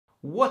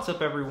What's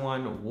up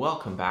everyone?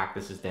 Welcome back.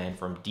 This is Dan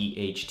from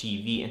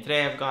DHTV, and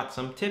today I've got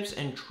some tips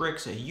and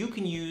tricks that you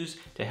can use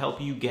to help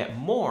you get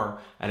more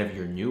out of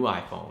your new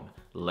iPhone.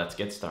 Let's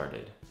get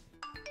started.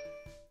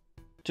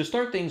 To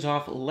start things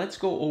off, let's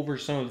go over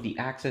some of the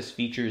access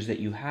features that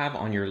you have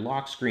on your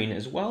lock screen,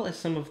 as well as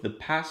some of the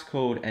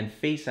passcode and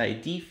Face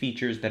ID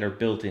features that are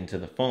built into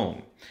the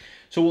phone.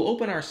 So we'll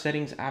open our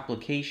settings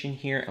application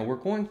here, and we're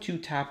going to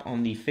tap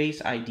on the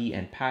Face ID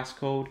and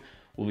passcode.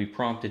 We'll be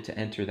prompted to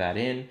enter that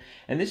in,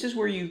 and this is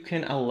where you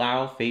can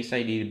allow Face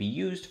ID to be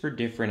used for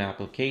different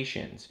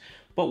applications.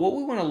 But what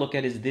we want to look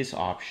at is this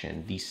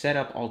option, the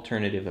setup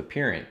alternative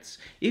appearance.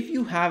 If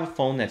you have a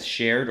phone that's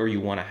shared, or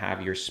you want to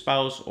have your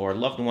spouse or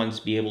loved ones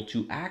be able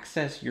to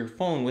access your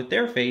phone with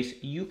their face,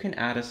 you can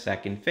add a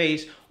second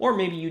face, or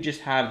maybe you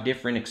just have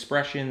different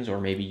expressions, or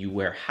maybe you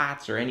wear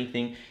hats or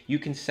anything. You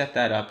can set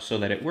that up so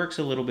that it works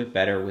a little bit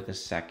better with a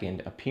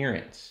second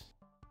appearance.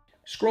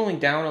 Scrolling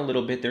down a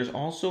little bit, there's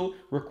also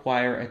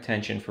require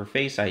attention for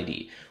Face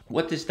ID.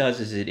 What this does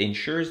is it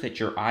ensures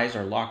that your eyes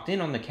are locked in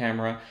on the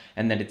camera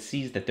and that it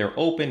sees that they're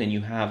open and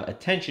you have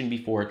attention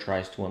before it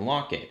tries to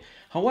unlock it.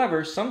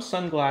 However, some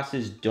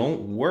sunglasses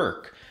don't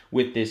work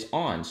with this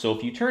on. So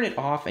if you turn it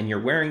off and you're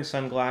wearing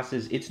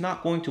sunglasses, it's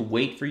not going to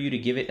wait for you to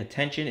give it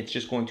attention. It's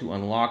just going to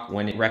unlock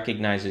when it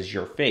recognizes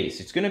your face.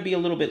 It's going to be a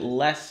little bit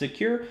less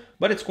secure,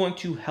 but it's going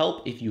to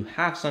help if you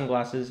have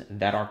sunglasses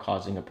that are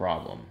causing a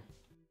problem.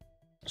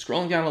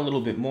 Scrolling down a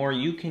little bit more,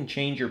 you can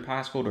change your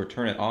passcode or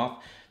turn it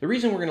off. The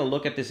reason we're going to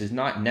look at this is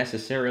not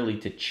necessarily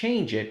to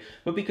change it,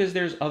 but because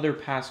there's other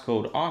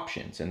passcode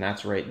options, and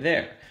that's right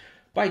there.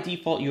 By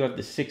default, you have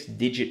the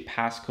 6-digit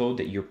passcode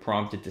that you're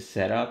prompted to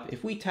set up.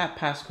 If we tap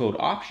passcode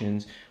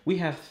options, we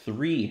have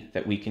 3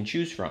 that we can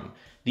choose from.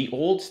 The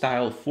old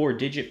style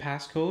 4-digit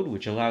passcode,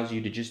 which allows you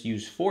to just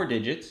use 4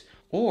 digits,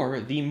 or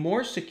the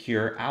more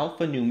secure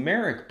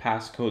alphanumeric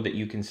passcode that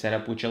you can set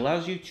up, which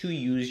allows you to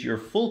use your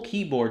full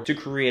keyboard to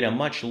create a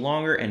much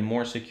longer and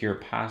more secure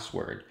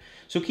password.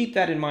 So keep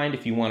that in mind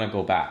if you want to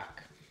go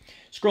back.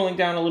 Scrolling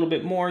down a little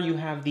bit more, you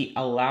have the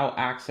allow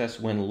access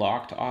when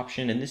locked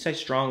option, and this I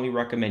strongly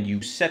recommend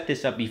you set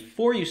this up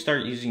before you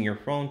start using your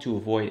phone to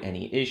avoid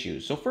any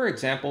issues. So for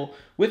example,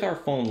 with our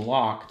phone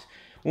locked,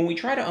 when we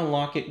try to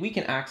unlock it, we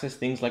can access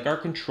things like our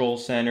control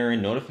center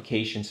and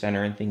notification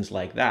center and things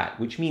like that,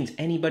 which means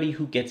anybody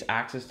who gets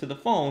access to the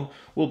phone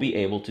will be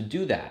able to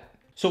do that.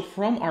 So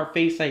from our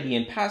Face ID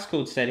and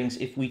passcode settings,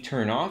 if we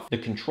turn off the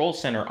control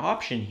center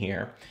option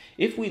here,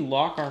 if we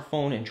lock our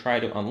phone and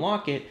try to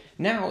unlock it,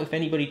 now if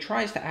anybody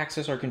tries to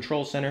access our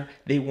control center,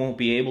 they won't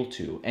be able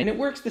to. And it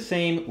works the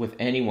same with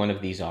any one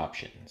of these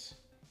options.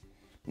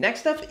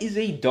 Next up is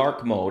a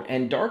dark mode,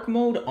 and dark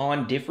mode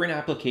on different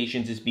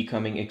applications is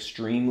becoming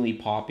extremely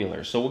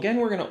popular. So again,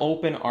 we're going to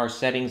open our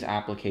settings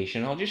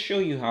application. I'll just show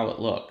you how it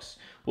looks.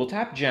 We'll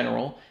tap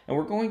general, and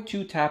we're going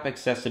to tap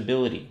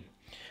accessibility.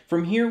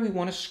 From here, we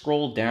want to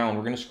scroll down.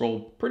 We're going to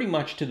scroll pretty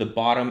much to the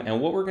bottom, and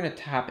what we're going to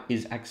tap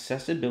is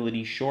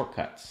accessibility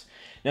shortcuts.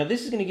 Now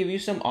this is going to give you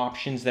some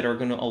options that are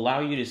going to allow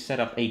you to set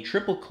up a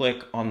triple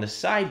click on the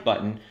side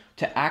button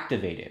to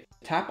activate it.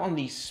 Tap on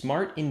the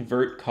Smart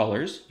Invert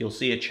Colors, you'll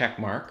see a check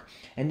mark,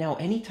 and now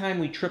anytime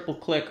we triple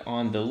click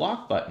on the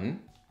lock button,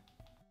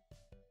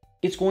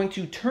 it's going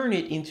to turn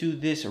it into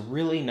this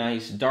really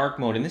nice dark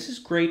mode, and this is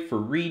great for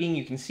reading.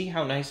 You can see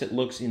how nice it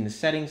looks in the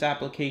settings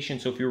application,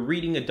 so if you're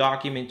reading a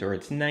document or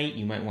it's night,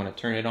 you might want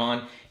to turn it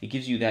on. It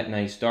gives you that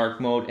nice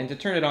dark mode, and to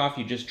turn it off,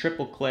 you just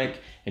triple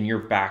click and you're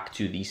back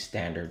to the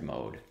standard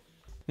mode.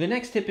 The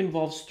next tip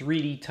involves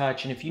 3D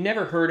touch, and if you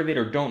never heard of it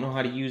or don't know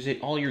how to use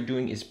it, all you're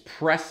doing is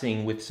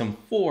pressing with some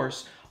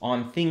force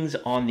on things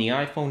on the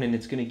iPhone, and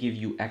it's going to give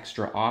you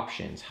extra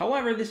options.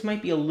 However, this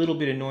might be a little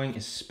bit annoying,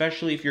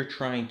 especially if you're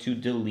trying to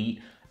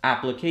delete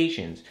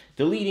applications.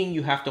 Deleting,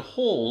 you have to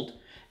hold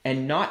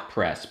and not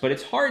press, but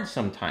it's hard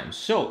sometimes.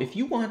 So if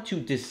you want to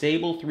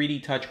disable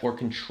 3D touch or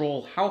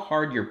control how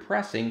hard you're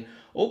pressing,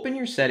 open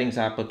your settings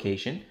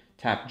application,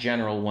 tap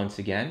general once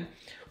again.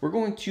 We're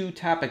going to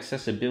tap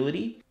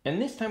accessibility, and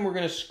this time we're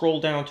going to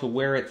scroll down to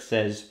where it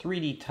says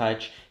 3D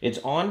touch. It's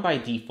on by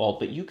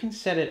default, but you can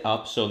set it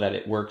up so that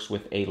it works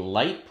with a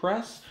light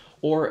press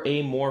or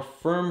a more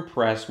firm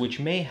press, which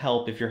may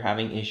help if you're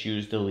having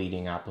issues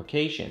deleting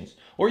applications.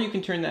 Or you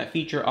can turn that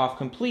feature off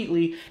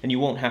completely and you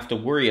won't have to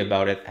worry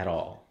about it at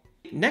all.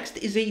 Next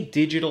is a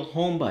digital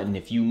home button.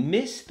 If you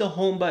missed the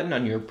home button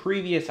on your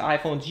previous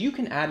iPhones, you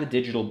can add a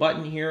digital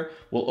button here.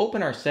 We'll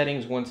open our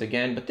settings once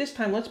again, but this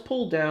time let's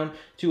pull down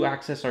to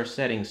access our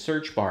settings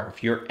search bar.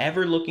 If you're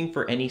ever looking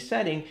for any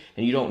setting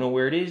and you don't know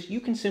where it is, you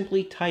can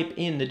simply type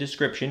in the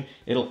description.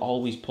 It'll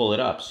always pull it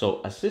up.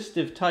 So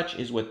assistive touch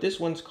is what this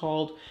one's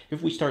called.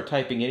 If we start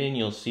typing it in,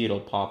 you'll see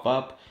it'll pop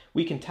up.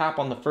 We can tap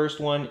on the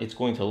first one. It's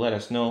going to let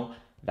us know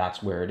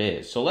that's where it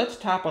is. So let's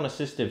tap on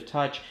Assistive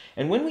Touch,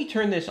 and when we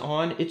turn this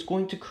on, it's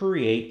going to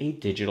create a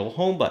digital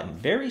home button,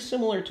 very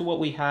similar to what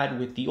we had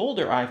with the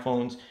older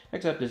iPhones,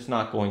 except it's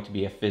not going to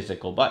be a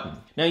physical button.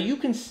 Now you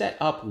can set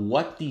up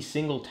what the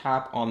single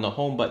tap on the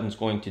home button is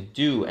going to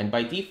do, and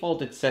by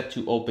default it's set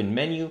to open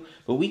menu,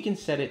 but we can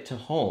set it to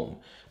home.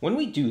 When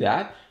we do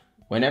that,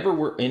 whenever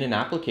we're in an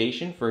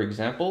application, for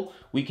example,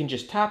 we can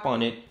just tap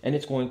on it and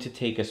it's going to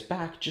take us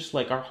back just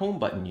like our home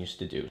button used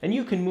to do. And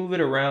you can move it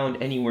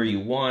around anywhere you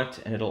want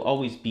and it'll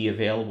always be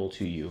available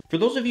to you. For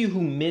those of you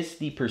who miss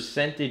the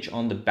percentage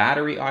on the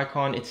battery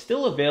icon, it's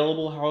still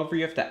available, however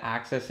you have to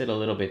access it a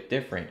little bit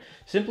different.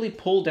 Simply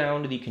pull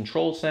down to the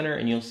control center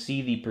and you'll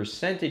see the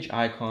percentage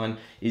icon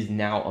is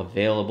now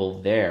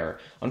available there.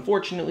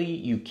 Unfortunately,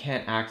 you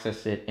can't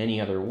access it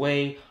any other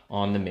way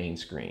on the main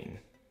screen.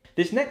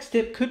 This next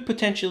tip could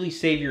potentially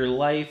save your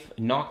life.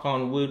 Knock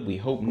on wood, we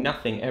hope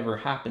nothing ever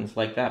happens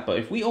like that. But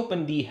if we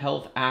open the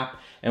health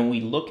app and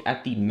we look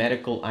at the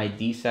medical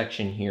ID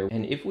section here,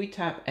 and if we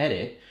tap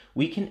edit,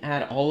 we can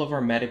add all of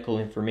our medical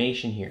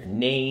information here.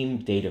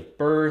 Name, date of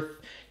birth,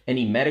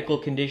 any medical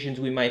conditions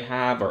we might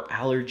have, or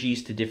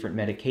allergies to different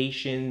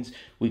medications.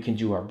 We can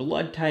do our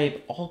blood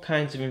type, all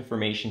kinds of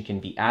information can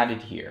be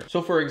added here.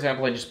 So for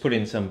example, I just put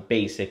in some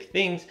basic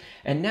things,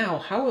 and now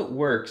how it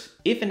works,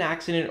 if an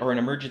accident or an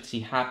emergency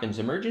happens,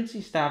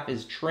 emergency staff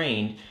is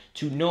trained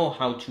to know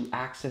how to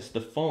access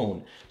the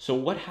phone. So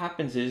what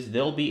happens is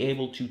they'll be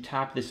able to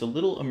tap this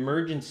little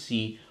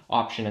emergency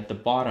option at the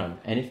bottom,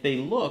 and if they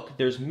look,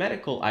 there's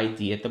medical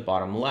ID at the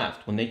bottom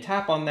left. When they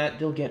tap on that,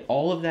 they'll get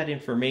all of that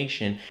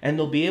information and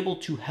they'll be able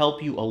to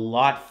help you a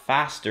lot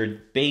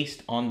faster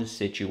based on the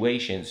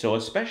situation. So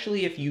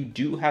especially if you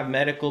do have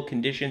medical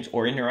conditions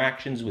or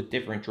interactions with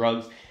different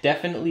drugs,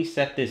 definitely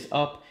set this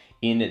up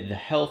in the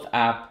health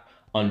app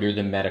under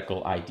the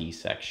medical ID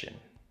section.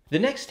 The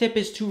next tip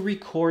is to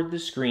record the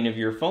screen of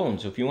your phone.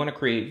 So if you want to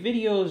create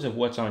videos of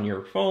what's on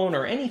your phone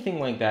or anything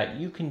like that,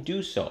 you can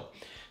do so.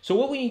 So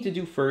what we need to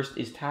do first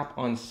is tap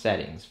on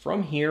settings.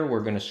 From here, we're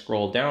going to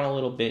scroll down a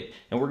little bit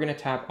and we're going to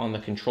tap on the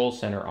control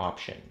center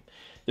option.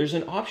 There's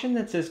an option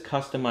that says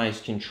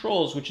customize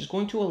controls, which is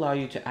going to allow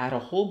you to add a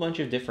whole bunch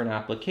of different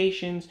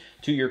applications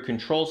to your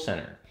control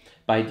center.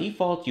 By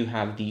default, you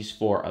have these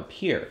 4 up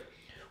here.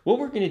 What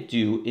we're going to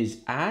do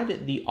is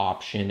add the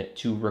option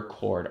to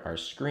record our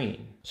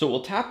screen. So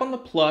we'll tap on the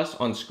plus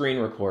on screen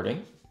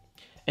recording,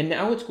 and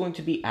now it's going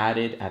to be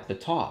added at the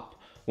top.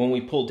 When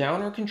we pull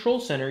down our control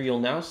center, you'll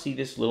now see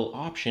this little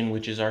option,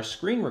 which is our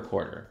screen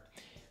recorder.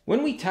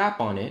 When we tap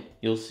on it,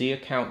 you'll see a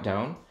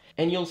countdown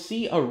and you'll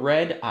see a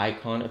red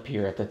icon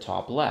appear at the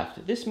top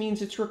left. This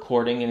means it's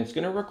recording and it's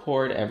going to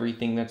record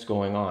everything that's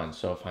going on.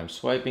 So if I'm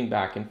swiping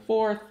back and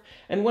forth,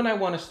 and when I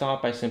want to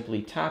stop, I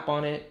simply tap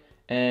on it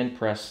and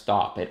press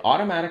stop. It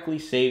automatically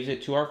saves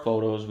it to our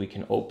photos. We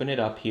can open it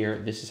up here.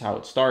 This is how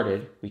it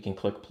started. We can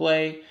click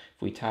play.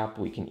 If we tap,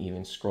 we can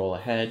even scroll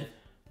ahead.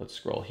 Let's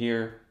scroll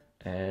here.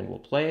 And we'll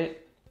play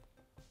it.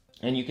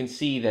 And you can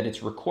see that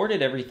it's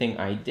recorded everything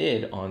I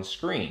did on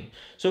screen.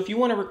 So if you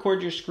want to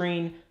record your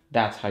screen,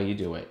 that's how you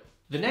do it.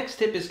 The next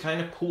tip is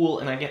kind of cool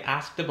and I get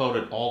asked about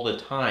it all the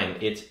time.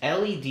 It's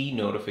LED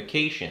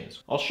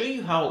notifications. I'll show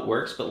you how it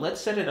works, but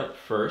let's set it up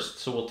first.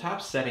 So we'll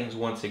tap settings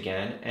once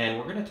again, and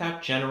we're going to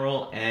tap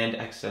general and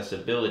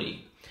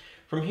accessibility.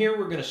 From here,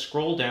 we're going to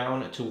scroll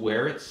down to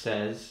where it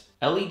says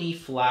LED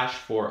flash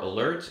for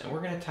alerts, and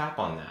we're going to tap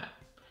on that.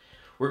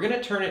 We're going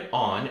to turn it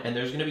on, and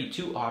there's going to be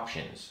 2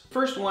 options.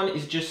 First one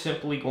is just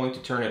simply going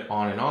to turn it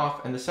on and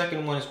off, and the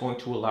second one is going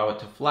to allow it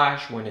to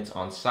flash when it's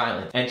on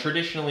silent. And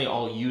traditionally,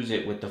 I'll use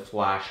it with the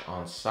flash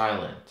on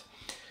silent.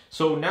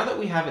 So now that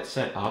we have it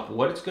set up,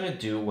 what it's going to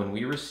do when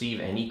we receive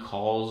any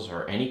calls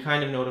or any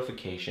kind of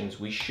notifications,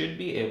 we should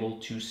be able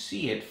to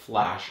see it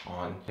flash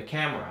on the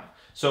camera.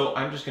 So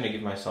I'm just going to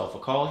give myself a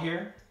call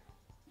here.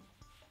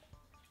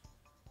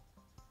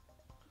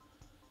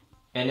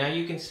 And now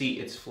you can see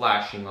it's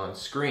flashing on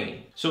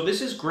screen. So this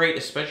is great,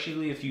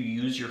 especially if you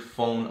use your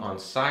phone on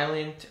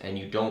silent and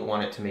you don't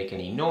want it to make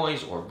any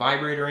noise or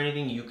vibrate or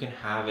anything. You can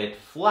have it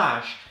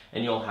flash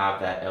and you'll have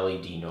that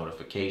LED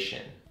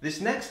notification.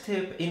 This next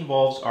tip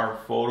involves our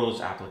Photos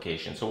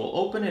application. So we'll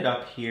open it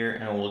up here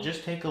and we'll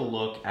just take a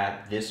look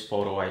at this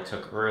photo I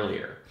took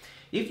earlier.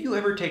 If you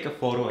ever take a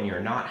photo and you're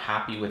not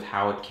happy with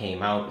how it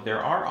came out,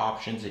 there are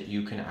options that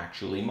you can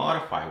actually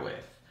modify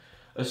with.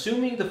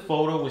 Assuming the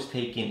photo was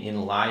taken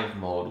in live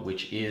mode,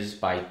 which is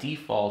by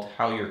default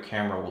how your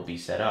camera will be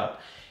set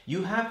up,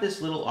 you have this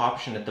little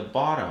option at the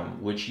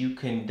bottom which you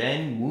can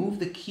then move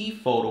the key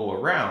photo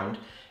around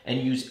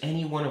and use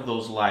any one of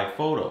those live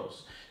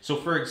photos. So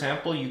for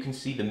example, you can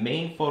see the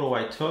main photo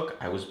I took,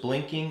 I was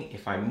blinking.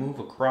 If I move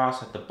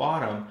across at the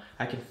bottom,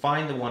 I can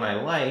find the one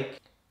I like,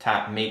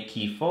 tap make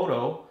key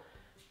photo,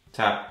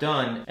 tap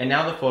done, and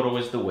now the photo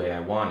is the way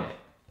I want it.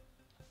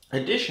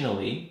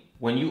 Additionally,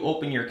 when you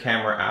open your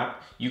camera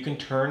app, you can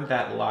turn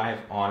that live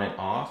on and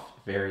off,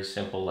 very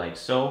simple like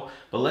so.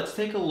 But let's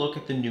take a look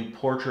at the new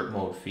portrait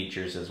mode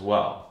features as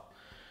well.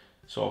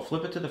 So I'll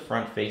flip it to the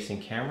front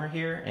facing camera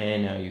here,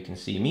 and now you can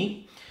see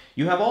me.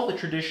 You have all the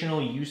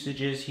traditional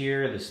usages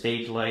here, the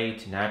stage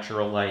light,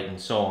 natural light, and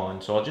so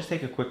on. So I'll just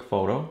take a quick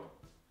photo.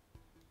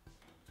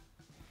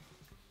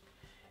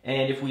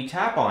 And if we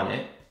tap on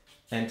it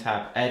and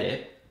tap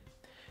edit,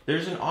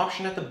 there's an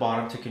option at the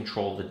bottom to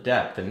control the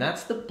depth, and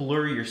that's the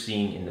blur you're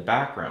seeing in the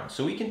background.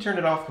 So we can turn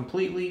it off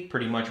completely,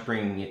 pretty much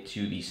bringing it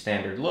to the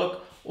standard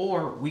look,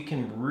 or we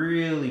can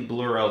really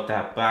blur out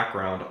that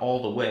background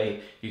all the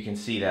way. You can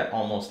see that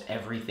almost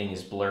everything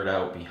is blurred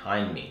out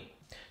behind me.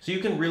 So you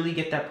can really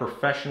get that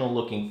professional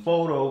looking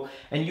photo,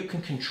 and you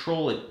can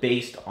control it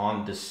based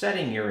on the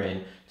setting you're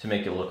in to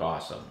make it look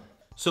awesome.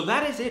 So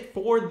that is it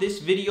for this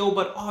video,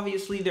 but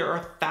obviously there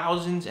are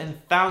thousands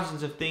and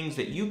thousands of things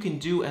that you can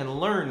do and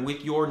learn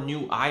with your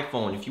new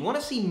iPhone. If you want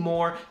to see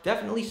more,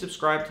 definitely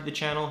subscribe to the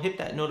channel, hit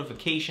that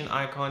notification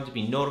icon to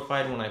be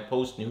notified when I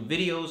post new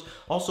videos.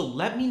 Also,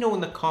 let me know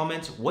in the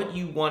comments what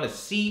you want to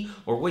see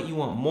or what you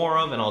want more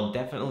of, and I'll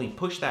definitely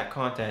push that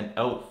content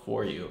out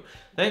for you.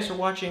 Thanks for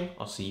watching.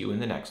 I'll see you in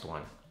the next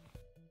one.